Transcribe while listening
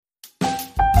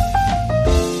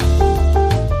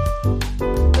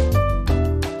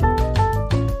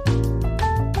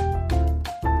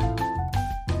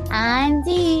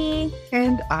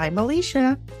I'm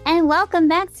Alicia. And welcome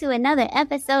back to another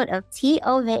episode of Tea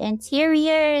Over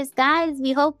Interiors. Guys,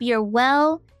 we hope you're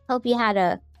well. Hope you had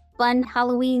a fun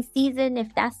Halloween season, if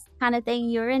that's the kind of thing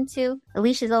you're into.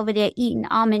 Alicia's over there eating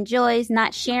Almond Joys,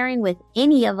 not sharing with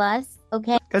any of us,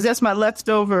 okay? Because that's my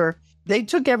leftover. They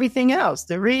took everything else,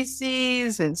 the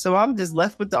Reese's, and so I'm just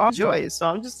left with the Almond Joys. So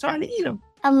I'm just trying to eat them.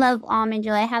 I love Almond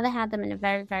Joy. I haven't had them in a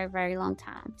very, very, very long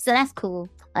time. So that's cool.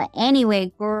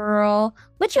 Anyway, girl,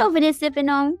 what you over there sipping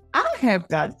on? I have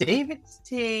got David's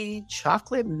Tea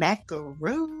chocolate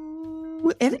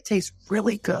macaroon, and it tastes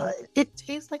really good. It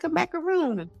tastes like a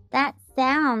macaroon. That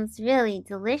sounds really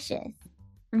delicious.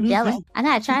 I'm jealous. I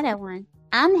gotta try that one.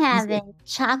 I'm having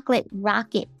chocolate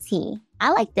rocket tea. I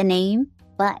like the name.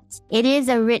 But it is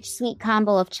a rich, sweet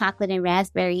combo of chocolate and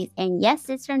raspberries. And yes,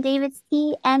 it's from David's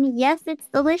Tea. And yes, it's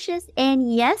delicious.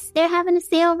 And yes, they're having a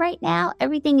sale right now.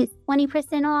 Everything is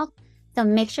 20% off. So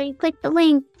make sure you click the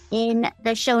link in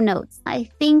the show notes.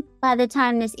 I think by the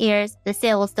time this airs, the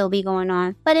sale will still be going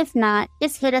on. But if not,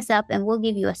 just hit us up and we'll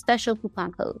give you a special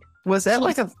coupon code. Was that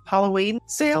like a Halloween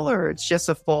sale or it's just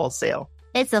a fall sale?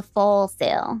 It's a fall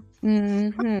sale.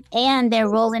 Mm-hmm. And they're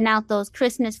rolling out those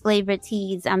Christmas flavored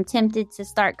teas. I'm tempted to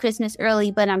start Christmas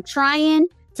early, but I'm trying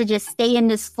to just stay in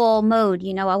this fall mode.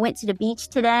 You know, I went to the beach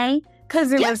today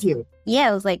because it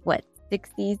was like, what,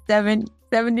 67,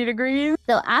 70 degrees?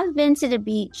 So I've been to the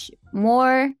beach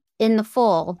more in the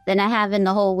fall than I have in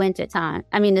the whole winter time.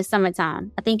 I mean, the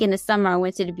summertime. I think in the summer I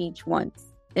went to the beach once,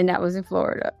 and that was in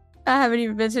Florida. I haven't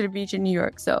even been to the beach in New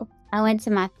York. So I went to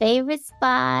my favorite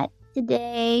spot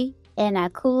today. And I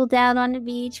cooled down on the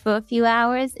beach for a few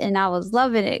hours, and I was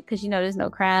loving it because, you know, there's no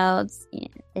crowds. Yeah,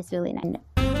 it's really nice.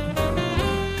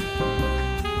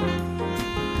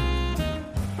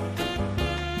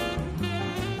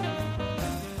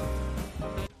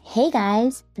 Hey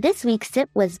guys, this week's sip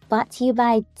was brought to you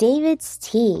by David's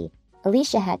Tea.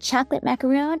 Alicia had chocolate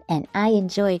macaroon, and I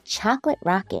enjoyed chocolate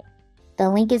rocket. The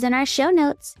link is in our show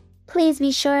notes. Please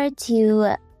be sure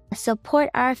to support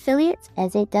our affiliates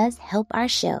as it does help our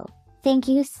show. Thank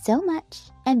you so much,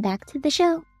 and back to the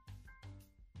show.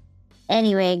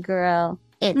 Anyway, girl,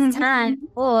 it's time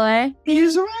for...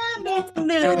 He's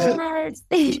right.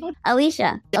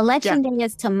 Alicia, Election Day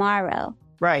is tomorrow.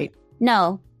 Right.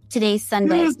 No, today's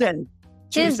Sunday.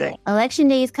 Tuesday. Election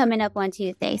Day is coming up on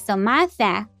Tuesday. So my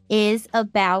fact is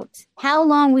about how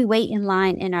long we wait in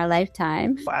line in our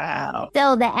lifetime. Wow.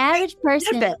 So the average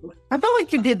person... I felt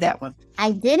like you did that one.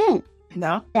 I didn't.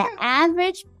 No? The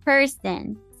average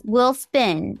person will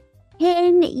spend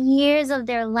 10 years of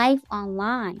their life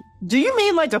online. Do you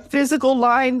mean like a physical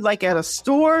line, like at a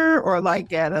store or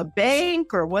like at a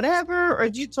bank or whatever? Or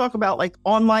do you talk about like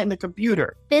online the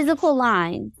computer? Physical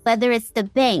lines, whether it's the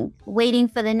bank, waiting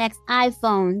for the next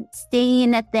iPhone,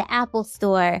 staying at the Apple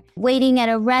store, waiting at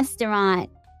a restaurant,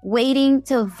 waiting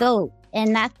to vote.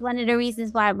 And that's one of the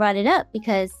reasons why I brought it up,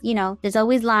 because, you know, there's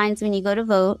always lines when you go to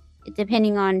vote,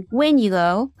 depending on when you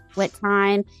go, what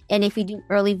time, and if you do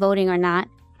early voting or not.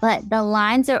 But the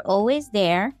lines are always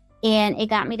there. And it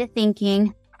got me to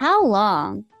thinking, how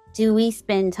long do we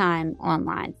spend time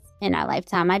online in our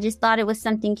lifetime? I just thought it was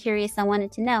something curious I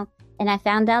wanted to know. And I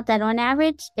found out that on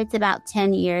average, it's about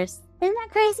 10 years. Isn't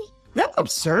that crazy? That's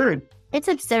absurd. It's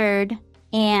absurd.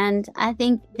 And I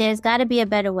think there's got to be a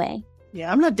better way. Yeah,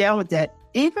 I'm not down with that.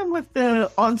 Even with the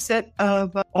onset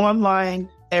of online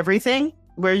everything,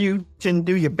 where you can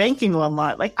do your banking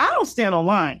online. Like, I don't stand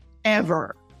online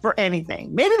ever for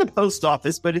anything. Maybe the post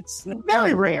office, but it's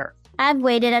very rare. I've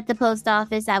waited at the post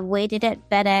office. I've waited at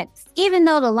FedEx. Even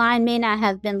though the line may not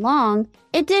have been long,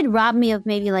 it did rob me of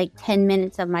maybe like 10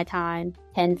 minutes of my time,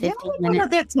 10, 15 minutes.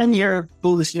 Not that 10-year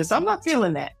foolishness. I'm not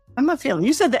feeling that.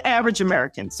 You said the average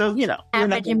American. So, you know.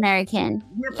 Average American.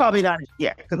 You're probably not.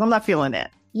 Yeah, because I'm not feeling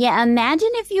that. Yeah, imagine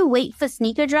if you wait for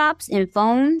sneaker drops in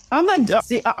phones. I'm not.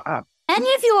 See, And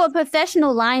if you're a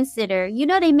professional line sitter, you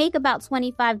know they make about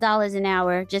 $25 an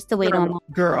hour just to wait on.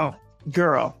 Girl.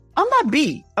 I'm not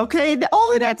B, okay?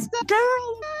 All of that stuff,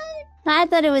 girl. I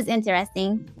thought it was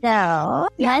interesting. So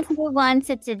let's move on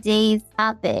to today's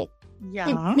topic. Yeah.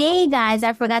 Today, guys,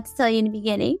 I forgot to tell you in the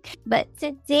beginning, but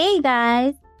today,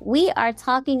 guys, we are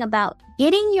talking about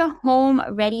getting your home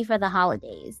ready for the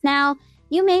holidays. Now,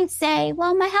 you may say,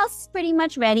 well, my house is pretty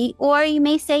much ready. Or you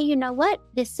may say, you know what?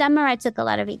 This summer, I took a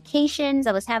lot of vacations.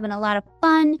 I was having a lot of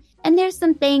fun. And there's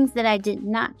some things that I did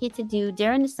not get to do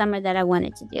during the summer that I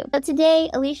wanted to do. So today,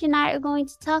 Alicia and I are going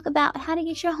to talk about how to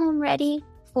get your home ready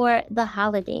for the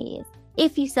holidays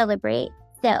if you celebrate.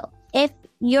 So If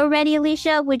you're ready,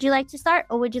 Alicia, would you like to start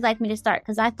or would you like me to start?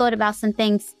 Because I thought about some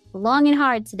things long and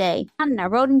hard today and I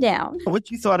wrote them down. What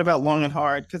you thought about long and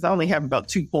hard? Because I only have about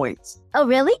 2 points. Oh,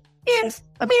 really? Yes.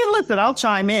 I mean, listen, I'll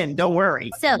chime in. Don't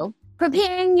worry. So,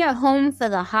 preparing your home for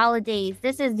the holidays.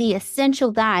 This is the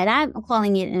essential guide. I'm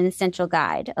calling it an essential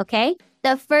guide, okay?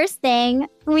 The first thing,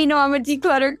 we know I'm a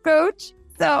declutter coach.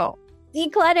 So,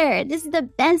 declutter. This is the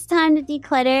best time to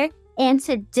declutter and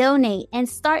to donate and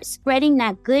start spreading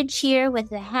that good cheer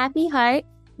with a happy heart,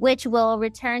 which will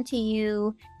return to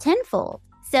you tenfold.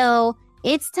 So,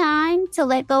 it's time to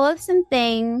let go of some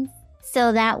things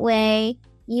so that way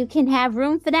you can have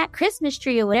room for that Christmas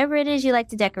tree or whatever it is you like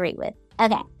to decorate with.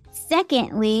 Okay.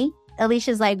 Secondly,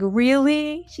 Alicia's like,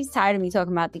 really? She's tired of me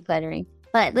talking about decluttering.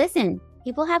 But listen,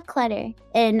 people have clutter.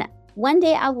 And one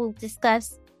day I will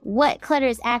discuss what clutter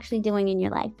is actually doing in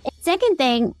your life. Second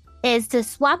thing is to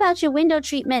swap out your window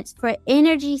treatments for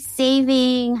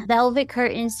energy-saving velvet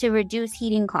curtains to reduce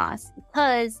heating costs.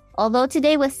 Because although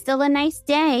today was still a nice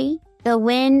day, the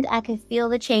wind, I could feel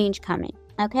the change coming.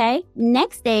 Okay?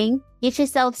 Next thing, get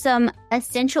yourself some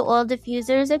essential oil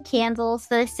diffusers or candles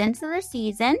for the scents of the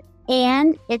season.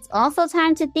 And it's also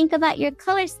time to think about your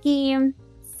color scheme.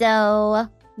 So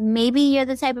maybe you're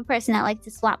the type of person that likes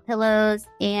to swap pillows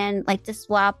and like to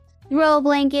swap throw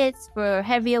blankets for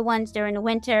heavier ones during the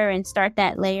winter and start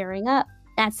that layering up.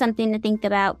 That's something to think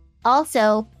about.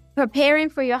 Also, preparing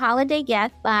for your holiday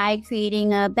guests by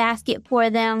creating a basket for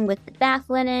them with the bath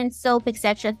linen, soap,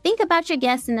 etc. Think about your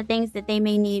guests and the things that they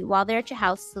may need while they're at your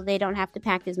house so they don't have to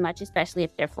pack as much, especially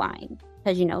if they're flying.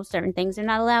 Because, you know, certain things are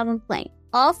not allowed on the plane.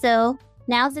 Also,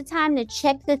 now's the time to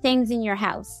check the things in your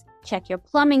house. Check your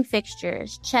plumbing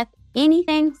fixtures. Check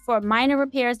anything for minor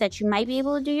repairs that you might be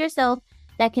able to do yourself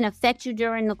that can affect you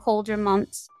during the colder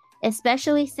months,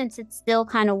 especially since it's still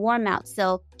kind of warm out.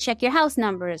 So check your house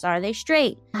numbers. Are they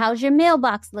straight? How's your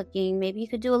mailbox looking? Maybe you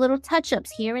could do a little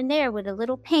touch-ups here and there with a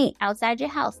little paint outside your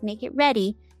house. Make it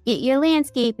ready. Get your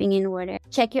landscaping in order.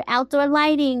 Check your outdoor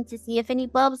lighting to see if any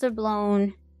bulbs are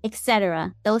blown,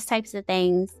 etc. Those types of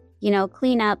things. You know,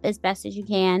 clean up as best as you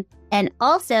can. And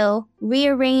also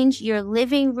rearrange your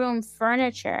living room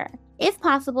furniture, if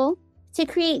possible, to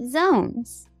create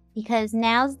zones. Because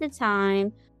now's the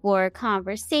time for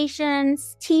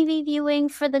conversations, TV viewing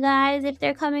for the guys if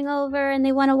they're coming over and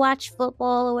they want to watch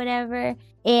football or whatever,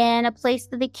 and a place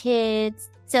for the kids.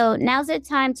 So now's the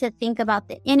time to think about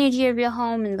the energy of your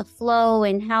home and the flow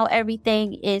and how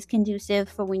everything is conducive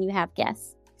for when you have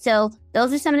guests. So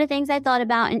those are some of the things I thought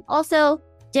about. And also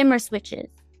dimmer switches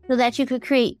so that you could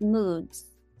create moods.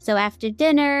 So after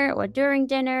dinner or during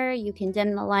dinner, you can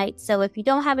dim the lights. So if you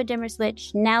don't have a dimmer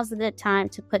switch, now's the time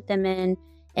to put them in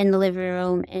the living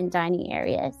room and dining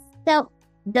areas. So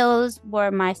those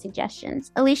were my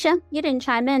suggestions. Alicia, you didn't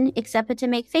chime in except for to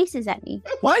make faces at me.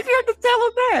 Why do you have to tell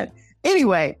them that?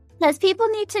 Anyway. Because people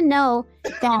need to know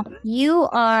that you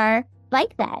are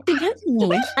like that.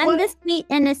 I'm the sweet,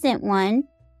 innocent one.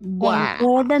 Wow. And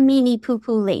you're the meanie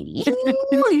poo-poo lady.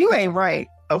 You ain't right.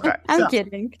 Okay. I'm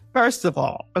kidding. First of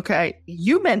all, okay,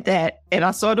 you meant that, and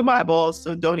I saw the eyeballs,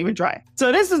 so don't even try.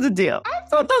 So this is the deal. I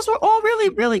thought those were all really,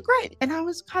 really great. And I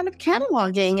was kind of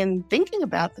cataloging and thinking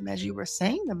about them as you were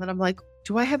saying them. And I'm like,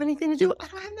 do I have anything to do? I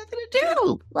don't have nothing to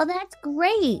do. Well, that's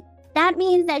great. That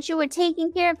means that you were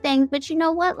taking care of things. But you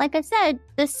know what? Like I said,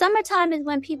 the summertime is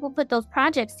when people put those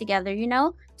projects together, you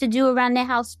know, to do around their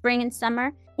house spring and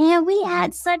summer. And we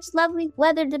had such lovely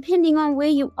weather depending on where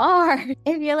you are.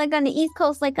 If you're like on the East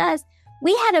Coast like us,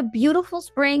 we had a beautiful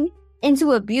spring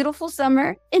into a beautiful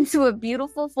summer, into a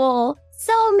beautiful fall.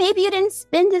 So maybe you didn't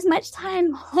spend as much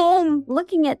time home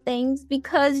looking at things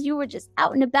because you were just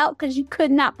out and about because you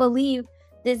could not believe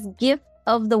this gift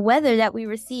of the weather that we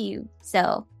received.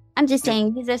 So I'm just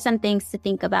saying these are some things to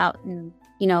think about and,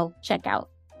 you know, check out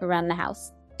around the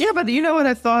house. Yeah, but you know what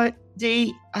I thought,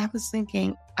 Dee? I was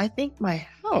thinking, I think my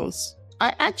house,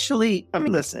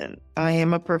 listen, I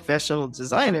am a professional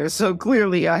designer, so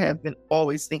clearly I have been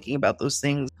always thinking about those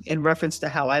things in reference to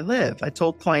how I live. I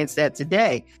told clients that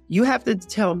today. You have to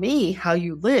tell me how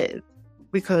you live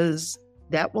because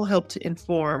that will help to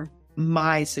inform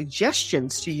my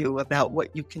suggestions to you about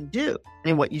what you can do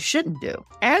and what you shouldn't do.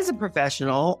 As a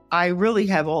professional, I really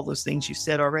have all those things you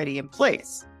said already in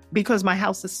place because my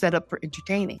house is set up for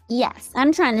entertaining. Yes,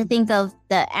 I'm trying to think of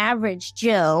the average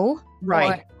Joe,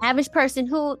 right? Or average person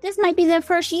who this might be their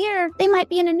first year. They might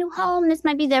be in a new home. This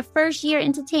might be their first year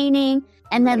entertaining.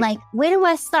 And then like, where do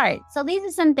I start? So these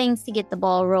are some things to get the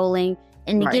ball rolling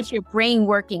and to get your brain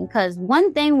working because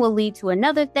one thing will lead to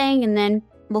another thing. And then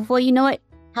before you know it,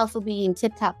 house will be in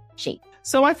tip-top shape.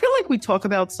 So I feel like we talk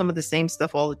about some of the same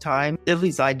stuff all the time. At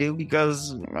least I do,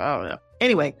 because I don't know.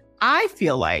 Anyway, I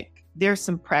feel like there's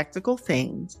some practical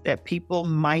things that people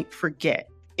might forget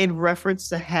in reference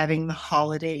to having the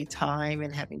holiday time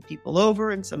and having people over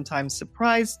and sometimes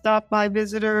surprise stop by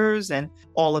visitors and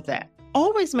all of that.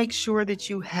 Always make sure that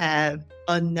you have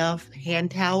enough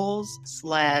hand towels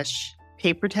 /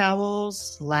 paper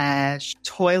towels /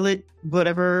 toilet,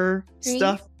 whatever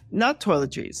stuff. Not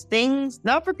toiletries, things,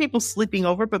 not for people sleeping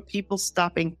over, but people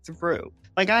stopping through.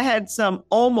 Like I had some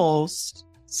almost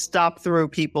stop through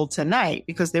people tonight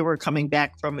because they were coming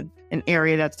back from an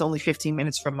area that's only 15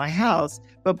 minutes from my house.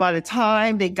 But by the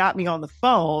time they got me on the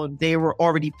phone, they were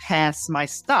already past my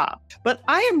stop. But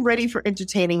I am ready for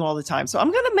entertaining all the time. So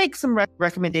I'm going to make some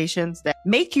recommendations that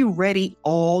make you ready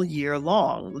all year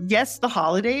long. Yes, the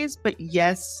holidays, but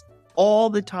yes, all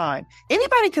the time.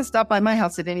 Anybody can stop by my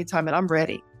house at any time and I'm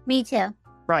ready. Me too.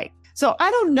 Right. So I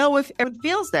don't know if it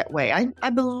feels that way. I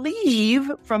believe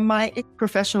from my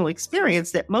professional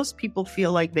experience that most people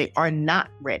feel like they are not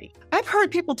ready. I've heard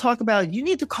people talk about, you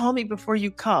need to call me before you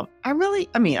come. I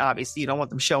mean, obviously you don't want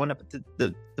them showing up at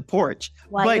the porch.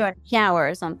 While you're in the shower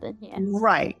or something. Yeah.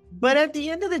 Right. But at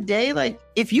the end of the day, like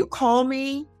if you call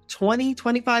me 20,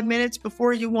 25 minutes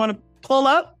before you want to pull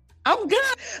up, I'm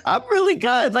good. I'm really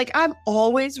good. Like I'm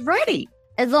always ready.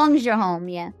 As long as you're home,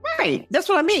 yeah. Right. That's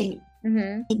what I mean.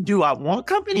 Mm-hmm. Do I want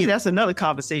company? That's another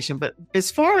conversation. But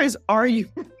as far as are you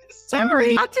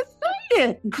sorry, I just say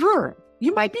it. Girl,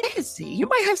 you might be busy. You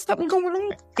might have something going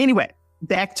on. Anyway,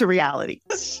 back to reality.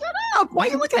 Shut up. Why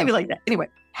are you looking at me like that? Anyway,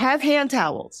 have hand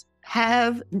towels.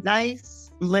 Have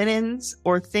nice linens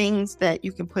or things that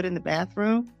you can put in the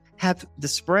bathroom. Have the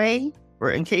spray. Or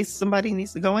in case somebody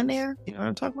needs to go in there. You know what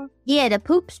I'm talking about? Yeah, the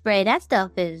poop spray. That stuff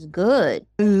is good.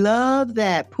 I love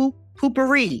that.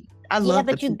 Poopery. I love Yeah,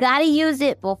 but you got to use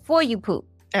it before you poop.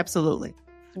 Absolutely.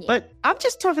 Yeah. But I'm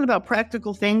just talking about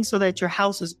practical things so that your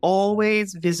house is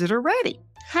always visitor ready.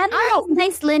 Having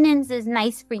nice linens is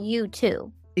nice for you,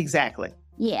 too. Exactly.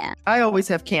 Yeah. I always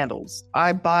have candles.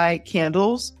 I buy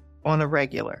candles on a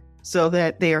regular. So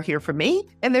that they are here for me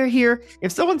and they're here.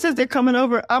 If someone says they're coming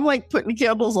over, I'm like putting the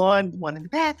candles on, one in the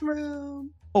bathroom,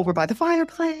 over by the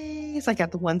fireplace. I got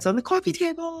the ones on the coffee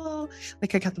table.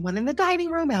 Like I got the one in the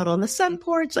dining room, out on the sun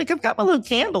porch. Like I've got my little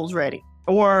candles ready.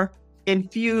 Or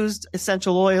infused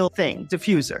essential oil thing,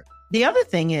 diffuser. The other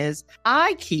thing is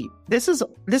this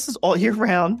is all year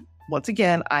round. Once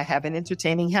again, I have an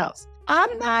entertaining house.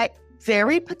 I'm not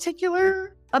very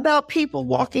particular about people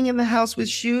walking in the house with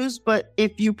shoes, but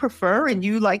if you prefer and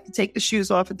you like to take the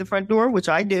shoes off at the front door, which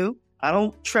I do, I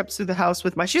don't trip through the house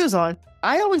with my shoes on.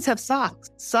 I always have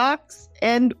socks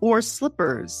and or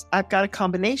slippers. I've got a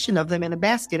combination of them in a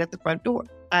basket at the front door.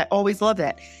 I always love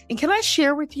that. And can I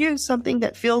share with you something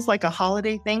that feels like a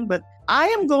holiday thing, but I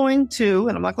am going to,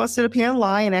 and I'm not going to sit up here and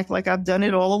lie and act like I've done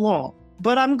it all along,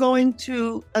 but I'm going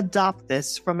to adopt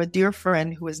this from a dear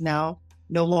friend who is now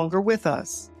no longer with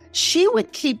us. She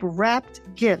would keep wrapped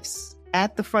gifts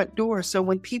at the front door. So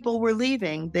when people were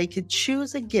leaving, they could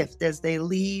choose a gift as they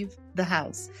leave the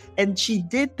house. And she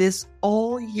did this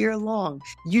all year long.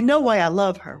 You know why I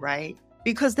love her, right?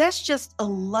 Because that's just a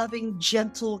loving,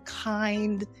 gentle,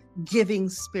 kind, giving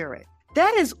spirit.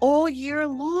 That is all year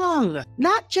long,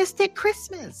 not just at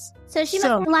Christmas. So she must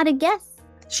have a lot of guests.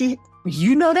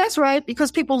 You know that's right,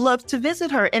 because people love to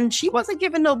visit her. And she wasn't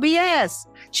giving no BS.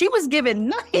 She was giving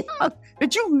nothing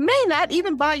that you may not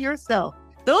even buy yourself.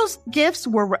 Those gifts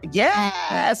were,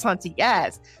 yes, Hunty,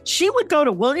 yes. She would go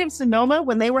to Williams-Sonoma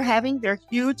when they were having their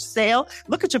huge sale.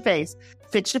 Look at your face.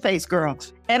 Fix your face, girl.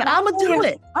 And I'm going to do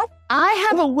it. I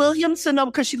have a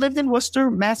Williams-Sonoma because she lived in Worcester,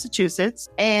 Massachusetts.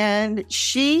 And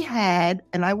she had,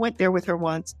 and I went there with her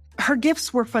once. Her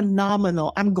gifts were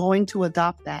phenomenal. I'm going to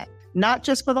adopt that. Not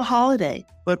just for the holiday,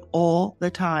 but all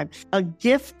the time. A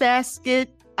gift basket.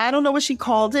 I don't know what she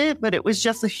called it, but it was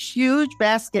just a huge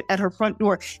basket at her front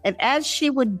door. And as she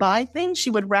would buy things, she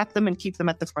would wrap them and keep them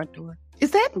at the front door.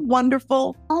 Is that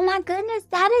wonderful? Oh my goodness.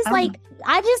 That is like,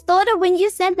 I just thought of when you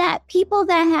said that, people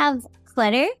that have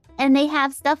clutter and they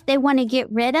have stuff they want to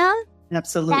get rid of.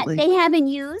 Absolutely. That they haven't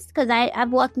used. Because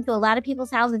I've walked into a lot of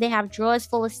people's houses. They have drawers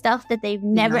full of stuff that they've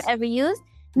never ever used.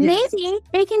 Yes. Maybe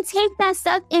they can take that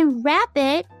stuff and wrap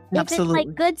it. If it's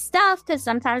like good stuff, because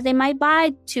sometimes they might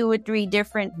buy 2 or 3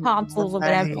 different consoles or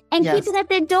whatever, and keep it at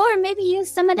their door. Maybe use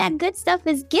some of that good stuff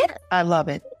as gift. I love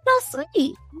it. So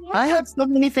sweet. Yeah. I have so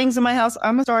many things in my house.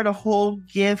 I'm going to start a whole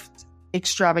gift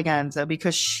extravaganza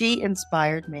because she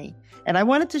inspired me. And I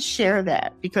wanted to share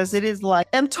that because it is like,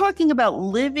 I'm talking about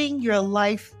living your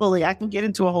life fully. I can get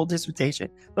into a whole dissertation,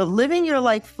 but living your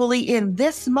life fully in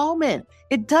this moment.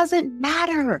 It doesn't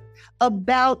matter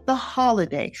about the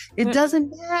holiday. It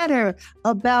doesn't matter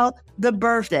about the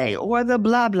birthday or the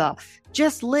blah, blah.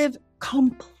 Just live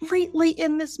completely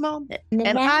in this moment.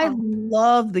 And I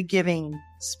love the giving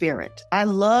spirit. I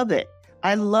love it.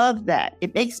 I love that.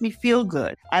 It makes me feel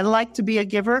good. I like to be a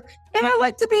giver and I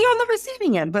like to be on the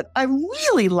receiving end, but I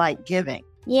really like giving.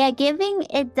 Yeah, giving,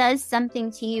 it does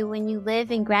something to you when you live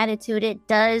in gratitude. It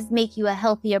does make you a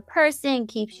healthier person,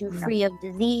 keeps you free of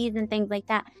disease and things like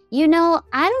that. You know,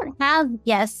 I don't have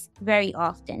guests very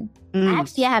often.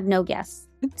 Actually, I have no guests,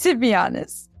 to be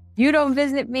honest. You don't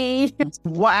visit me.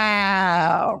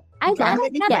 Wow. I got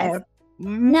guests.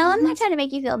 No, I'm not trying to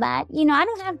make you feel bad. You know, I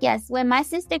don't have guests. When my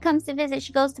sister comes to visit,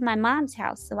 she goes to my mom's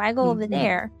house. So I go over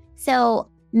there. So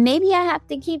maybe I have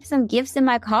to keep some gifts in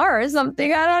my car or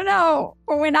something. I don't know.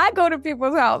 Or when I go to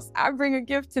people's house, I bring a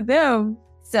gift to them.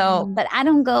 So, but I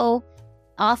don't go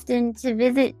often to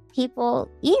visit people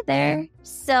either.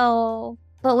 So,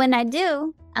 but when I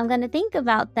do, I'm going to think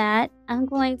about that. I'm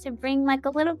going to bring like a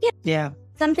little gift. Yeah.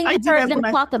 Something I've heard them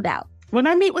talk about. When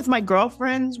I meet with my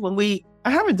girlfriends, I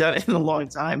haven't done it in a long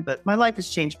time, but my life has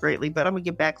changed greatly, but I'm going to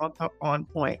get back on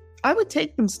point. I would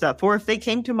take them stuff, or if they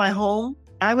came to my home,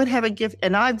 I would have a gift,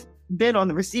 and I've been on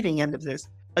the receiving end of this,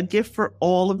 a gift for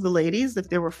all of the ladies, if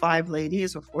there were 5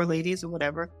 ladies or 4 ladies or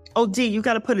whatever. Oh, Dee, you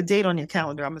got to put a date on your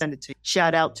calendar. I'm going to send it to you.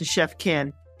 Shout out to Chef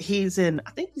Ken. I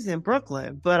think he's in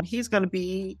Brooklyn, but he's going to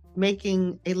be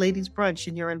making a ladies' brunch,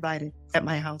 and you're invited at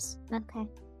my house. Okay.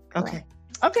 Okay.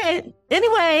 Okay.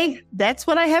 Anyway, that's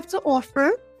what I have to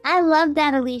offer. I love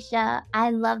that, Alicia. I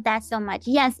love that so much.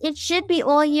 Yes, it should be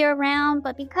all year round,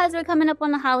 but because we're coming up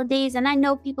on the holidays, and I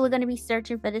know people are going to be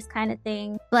searching for this kind of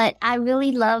thing, but I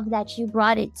really love that you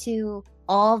brought it to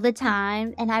all the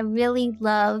time. And I really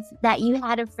love that you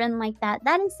had a friend like that.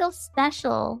 That is so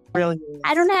special. Really?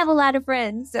 I don't have a lot of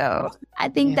friends, so I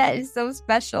think that is so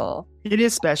special. It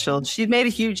is special. She made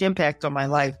a huge impact on my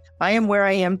life. I am where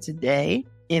I am today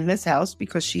in this house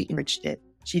because she enriched it.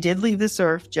 She did leave this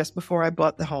earth just before I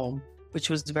bought the home, which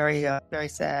was very, very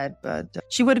sad. But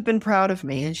she would have been proud of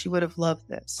me and she would have loved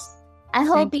this. I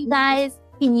hope you guys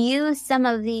can use some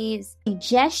of these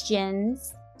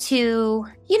suggestions to,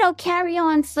 carry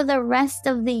on for the rest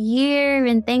of the year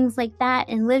and things like that,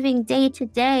 and living day to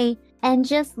day and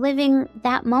just living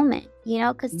that moment,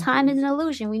 because time is an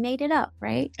illusion. We made it up,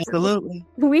 right? Absolutely.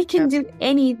 We can do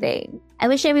anything. I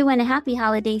wish everyone a happy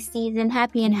holiday season,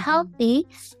 happy and healthy.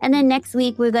 And then next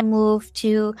week, we're going to move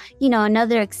to,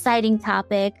 another exciting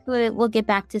topic. We'll get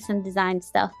back to some design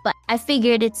stuff. But I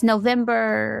figured it's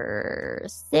November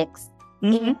 6th.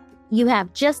 Mm-hmm. You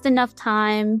have just enough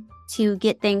time to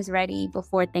get things ready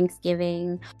before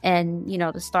Thanksgiving and,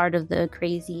 the start of the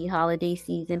crazy holiday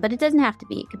season. But it doesn't have to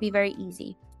be. It could be very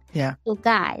easy. Yeah. So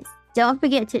guys, don't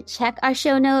forget to check our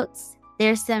show notes.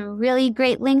 There's some really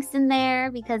great links in there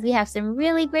because we have some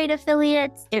really great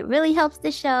affiliates. It really helps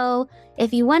the show.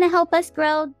 If you want to help us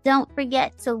grow, don't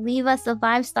forget to leave us a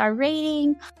 5-star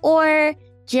rating or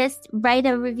just write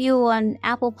a review on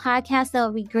Apple Podcasts. That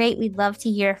would be great. We'd love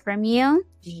to hear from you.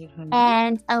 Mm-hmm.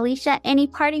 And Alicia, any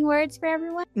parting words for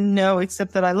everyone? No,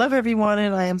 except that I love everyone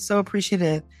and I am so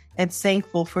appreciative and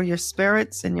thankful for your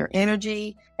spirits and your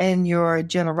energy and your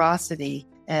generosity.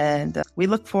 And we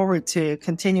look forward to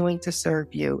continuing to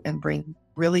serve you and bring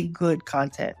really good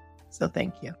content. So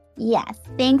thank you. Yes.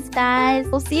 Thanks, guys.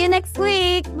 We'll see you next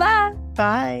week. Bye.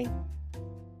 Bye.